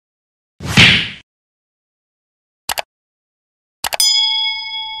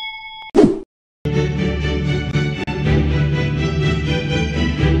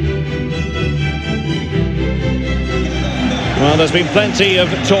there's been plenty of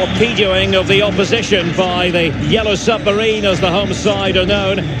torpedoing of the opposition by the Yellow Submarine, as the home side are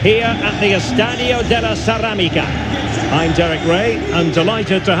known, here at the Estadio de la Ceramica. I'm Derek Ray, and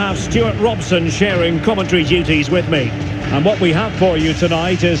delighted to have Stuart Robson sharing commentary duties with me. And what we have for you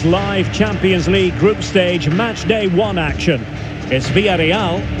tonight is live Champions League group stage match day 1 action. It's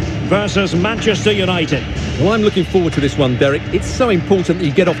Villarreal versus Manchester United. Well, I'm looking forward to this one, Derek. It's so important that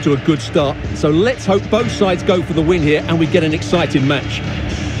you get off to a good start. So let's hope both sides go for the win here and we get an exciting match.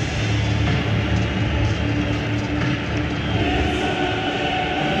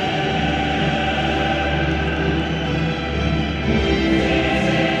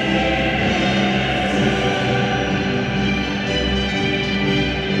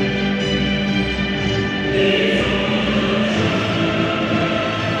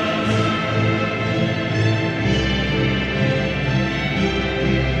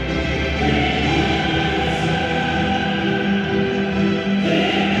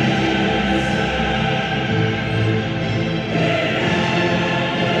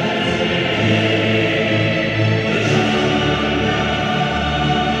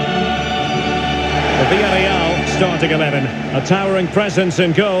 Villarreal starting 11. A towering presence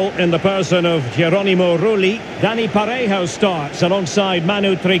in goal in the person of Geronimo Rulli. Dani Parejo starts alongside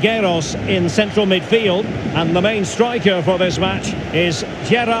Manu Trigueros in central midfield. And the main striker for this match is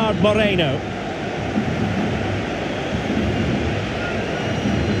Gerard Moreno.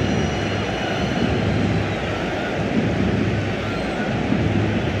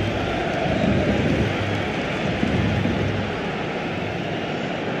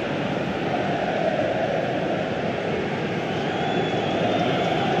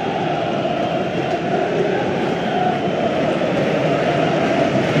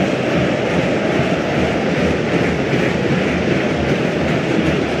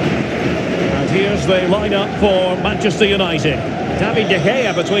 Here's the lineup for Manchester United. David De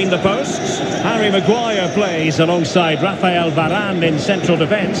Gea between the posts. Harry Maguire plays alongside Rafael Varane in central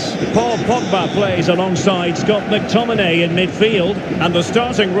defence. Paul Pogba plays alongside Scott McTominay in midfield. And the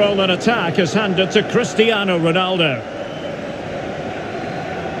starting role in attack is handed to Cristiano Ronaldo.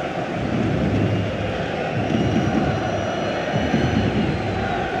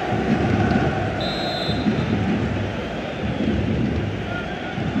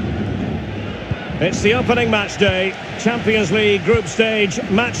 It's the opening match day, Champions League group stage,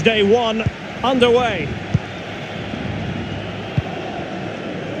 match day 1, underway.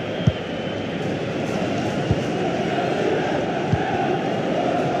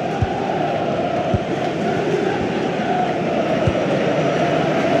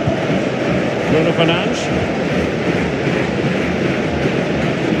 Bruno Fernandes.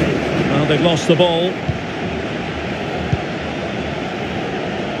 Well, they've lost the ball.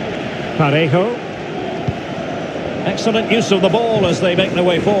 Parejo. Excellent use of the ball as they make their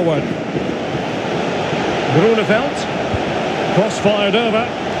way forward. Bruno. Cross fired over.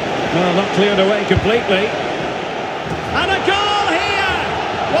 Well, not cleared away completely. And a goal here!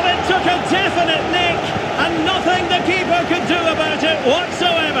 Well, it took a definite nick, and nothing the keeper could do about it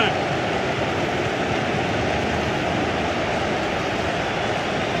whatsoever.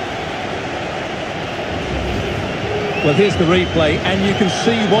 Well, here's the replay, and you can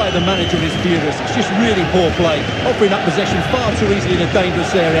see why the manager is furious. It's just really poor play, offering up possession far too easily in a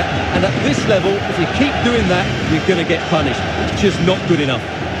dangerous area. And at this level, if you keep doing that, you're going to get punished. It's just not good enough.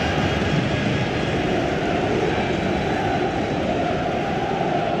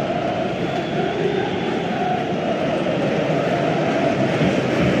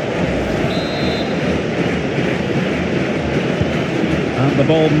 And the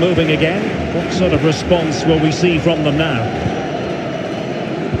ball moving again. What sort of response will we see from them now?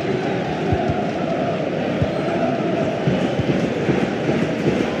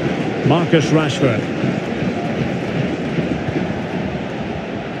 Marcus Rashford.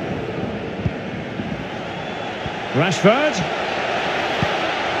 Rashford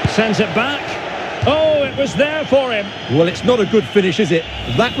sends it back. Oh, it was there for him. Well, it's not a good finish, is it?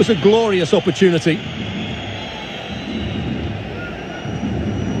 That was a glorious opportunity.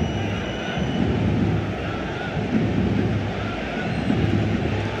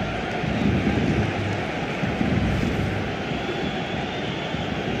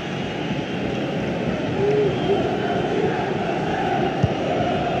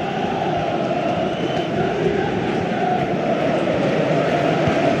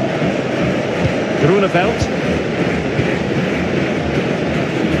 Bruno.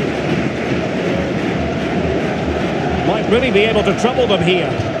 Might really be able to trouble them here.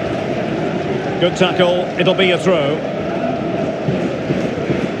 Good tackle, it'll be a throw.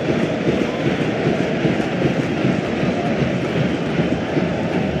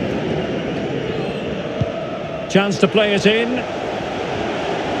 Chance to play it in.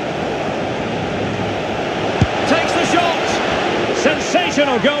 Takes the shot.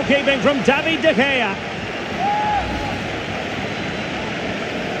 Sensational goalkeeping from David degea.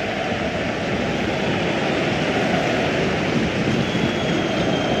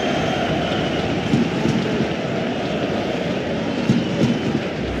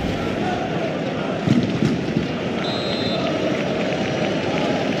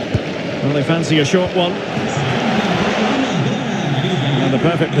 Well, they fancy a short one. And the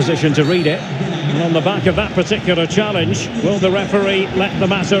perfect position to read it. And on the back of that particular challenge, will the referee let the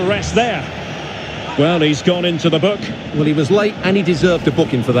matter rest there? Well, he's gone into the book. Well, he was late and he deserved a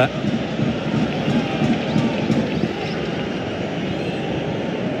booking for that.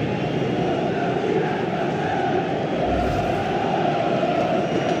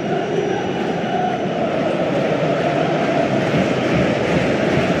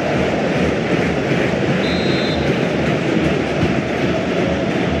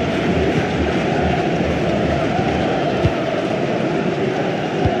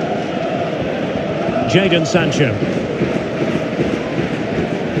 Jadon Sancho.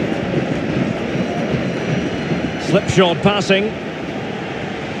 Slipshod passing.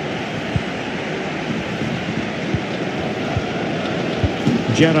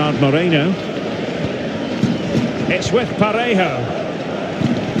 Gerard Moreno. It's with Parejo.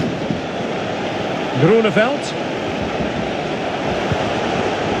 Grunewald.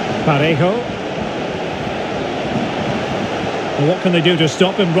 Parejo. Well, what can they do to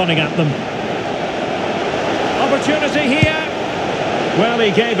stop him running at them? Opportunity here. Well,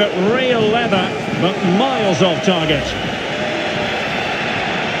 he gave it real leather, but miles off target.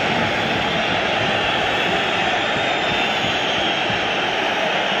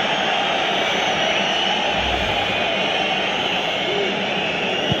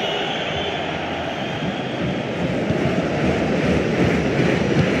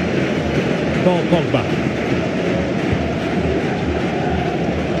 Paul Pogba.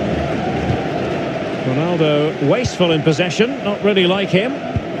 Ronaldo wasteful in possession, not really like him.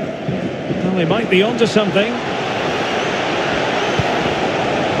 Well, he might be onto something.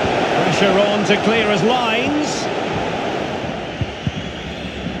 Pressure on to clear his lines.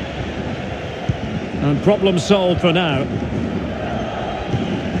 And problem solved for now.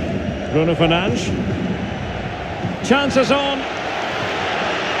 Bruno Fernandes. Chances on.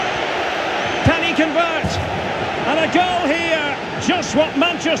 Can he convert? And a goal here. Just what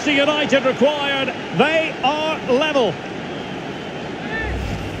Manchester United required. They are level.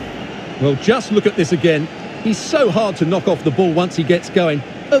 Well, just look at this again. He's so hard to knock off the ball once he gets going.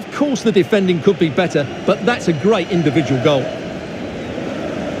 Of course the defending could be better, but that's a great individual goal.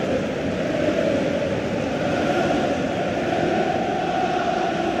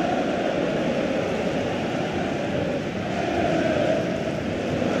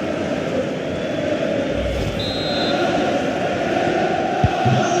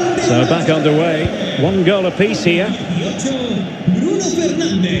 So back underway, 1 goal apiece here. Bruno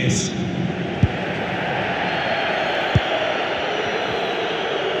Fernandes.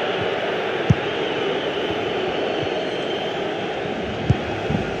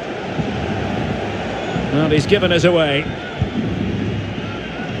 Well, he's given us away.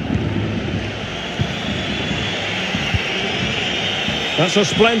 That's a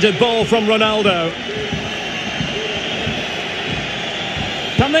splendid ball from Ronaldo.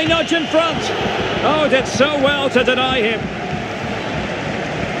 Can they nudge in front? Oh, did so well to deny him.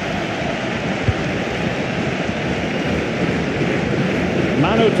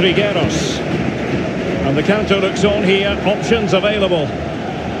 Manu Trigueros. And the counter looks on here. Options available.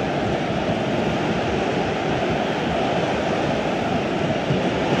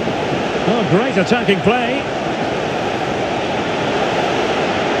 Oh, great attacking play.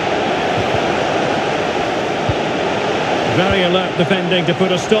 Very alert defending to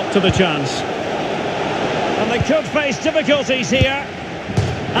put a stop to the chance. And they could face difficulties here.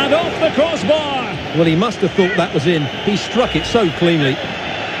 And off the crossbar. Well, he must have thought that was in. He struck it so cleanly.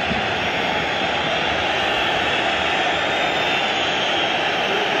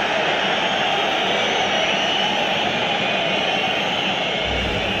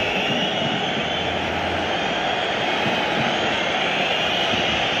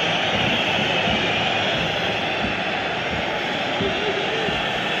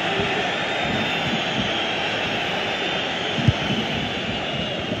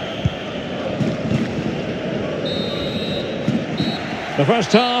 The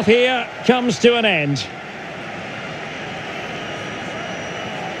first half here comes to an end.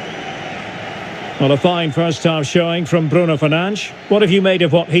 Well, a fine first half showing from Bruno Fernandes. What have you made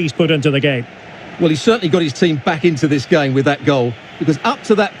of what he's put into the game? Well, he's certainly got his team back into this game with that goal, because up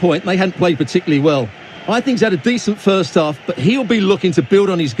to that point, they hadn't played particularly well. I think he's had a decent first half, but he'll be looking to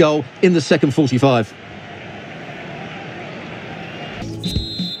build on his goal in the second 45.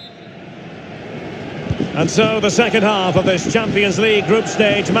 And so the second half of this Champions League group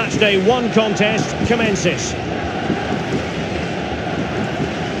stage matchday 1 contest commences.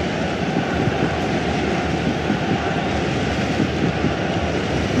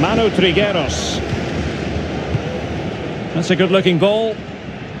 Manu Trigueros. That's a good-looking ball.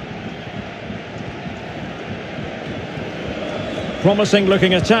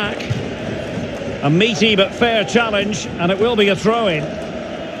 Promising-looking attack. A meaty but fair challenge, and it will be a throw-in.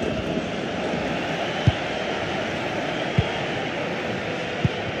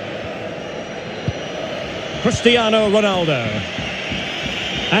 Cristiano Ronaldo.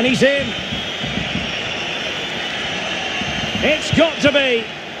 And he's in. It's got to be.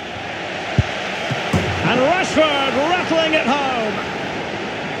 And Rashford rattling it home.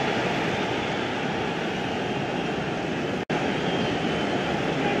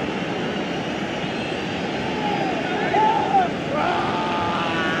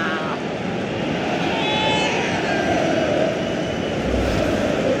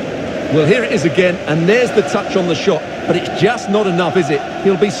 Well, here it is again, and there's the touch on the shot, but it's just not enough, is it?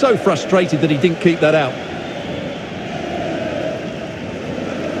 He'll be so frustrated that he didn't keep that out.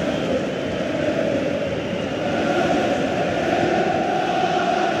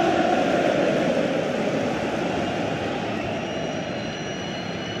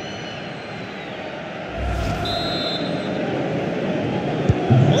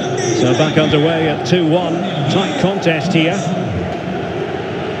 So back underway at 2-1. Tight contest here.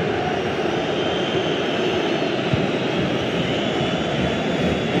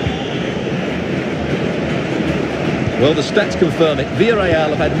 Well, the stats confirm it.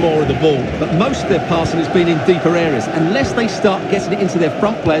 Villarreal have had more of the ball, but most of their passing has been in deeper areas. Unless they start getting it into their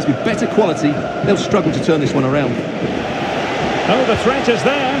front players with better quality, they'll struggle to turn this one around. Oh, the threat is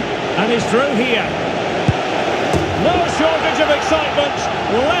there, and he's through here. No shortage of excitement.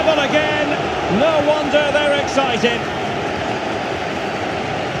 Level again. No wonder they're excited.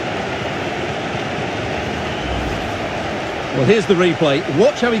 Well, here's the replay.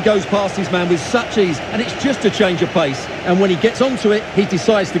 Watch how he goes past his man with such ease, and it's just a change of pace. And when he gets onto it, he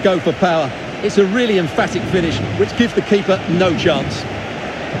decides to go for power. It's a really emphatic finish, which gives the keeper no chance.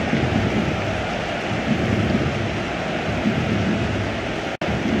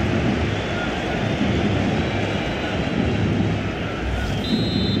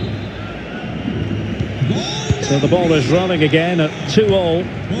 So the ball is rolling again at 2-2.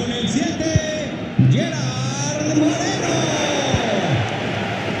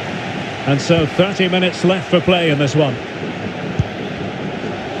 And so 30 minutes left for play in this one.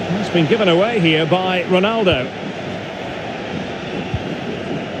 It's been given away here by Ronaldo.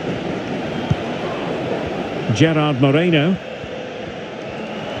 Gerard Moreno.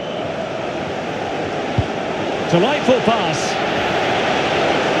 Delightful pass.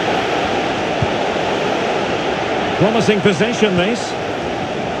 Promising possession, this.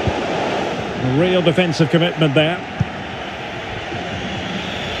 A real defensive commitment there.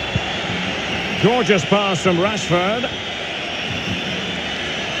 Gorgeous pass from Rashford.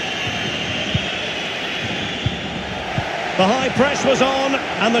 The high press was on,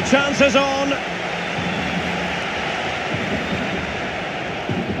 and the chance is on.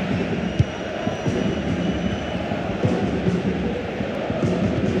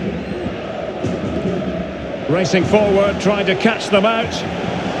 Racing forward, trying to catch them out.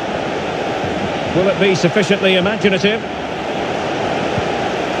 Will it be sufficiently imaginative?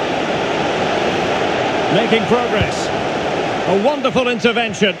 Making progress. A wonderful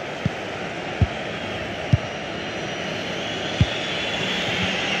intervention.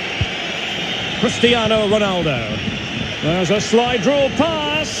 Cristiano Ronaldo. There's a slide rule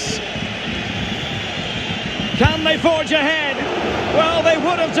pass. Can they forge ahead? Well, they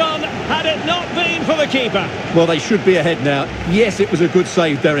would have done had it not been for the keeper. Well, they should be ahead now. Yes, it was a good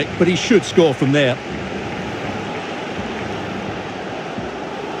save, Derek, but he should score from there.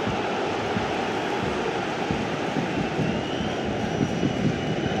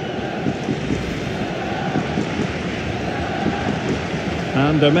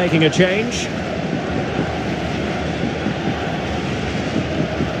 And they're making a change.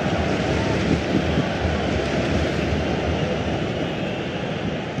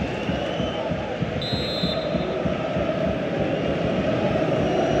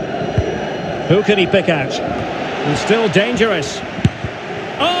 Who can he pick out? And still dangerous.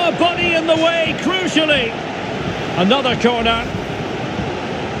 Oh, body in the way, crucially. Another corner.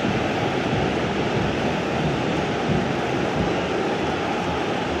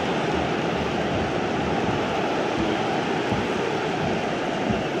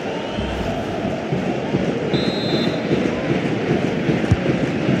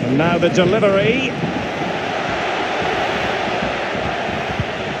 Now the delivery.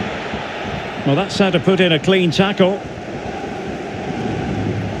 Well, that's how to put in a clean tackle.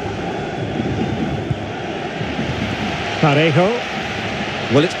 Parejo.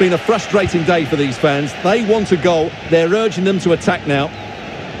 Well, it's been a frustrating day for these fans. They want a goal. They're urging them to attack now.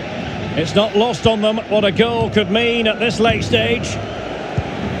 It's not lost on them what a goal could mean at this late stage.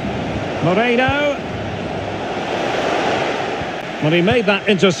 Moreno. Well, he made that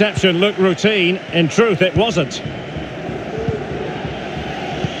interception look routine. In truth, it wasn't.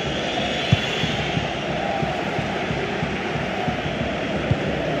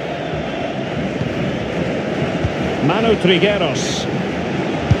 Manu Trigueros.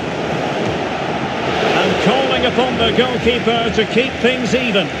 And calling upon the goalkeeper to keep things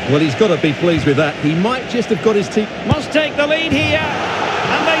even. Well, he's got to be pleased with that. He might just have got his team. Must take the lead here.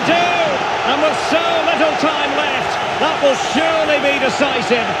 And they do. And with so little time left, that will surely be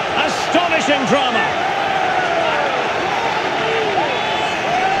decisive. Astonishing drama.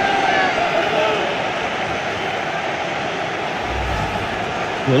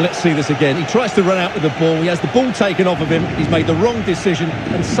 Well, let's see this again. He tries to run out with the ball. He has the ball taken off of him. He's made the wrong decision,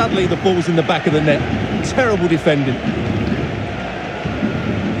 and suddenly the ball's in the back of the net. Terrible defending.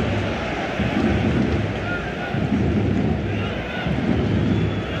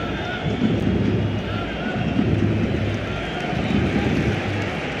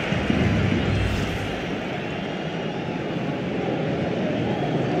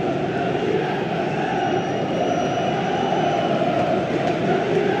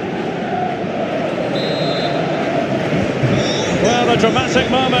 A dramatic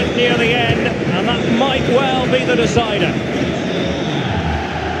moment near the end, and that might well be the decider.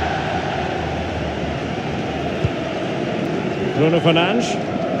 Bruno Fernandes.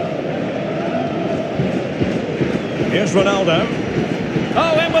 Here's Ronaldo.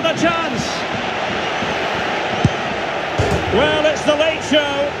 Oh, in with a chance! Well, it's the late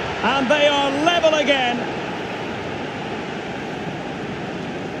show, and they are level again.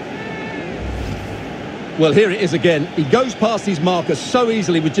 Well, here it is again. He goes past his marker so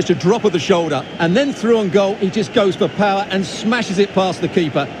easily with just a drop of the shoulder, and then through on goal, he just goes for power and smashes it past the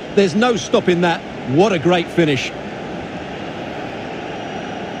keeper. There's no stopping that. What a great finish.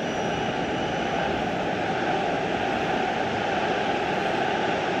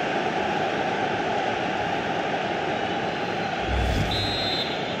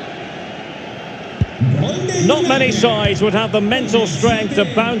 Not many sides would have the mental strength to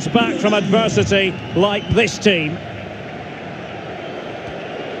bounce back from adversity like this team.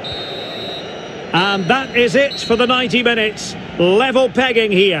 And that is it for the 90 minutes. Level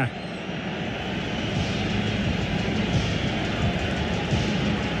pegging here.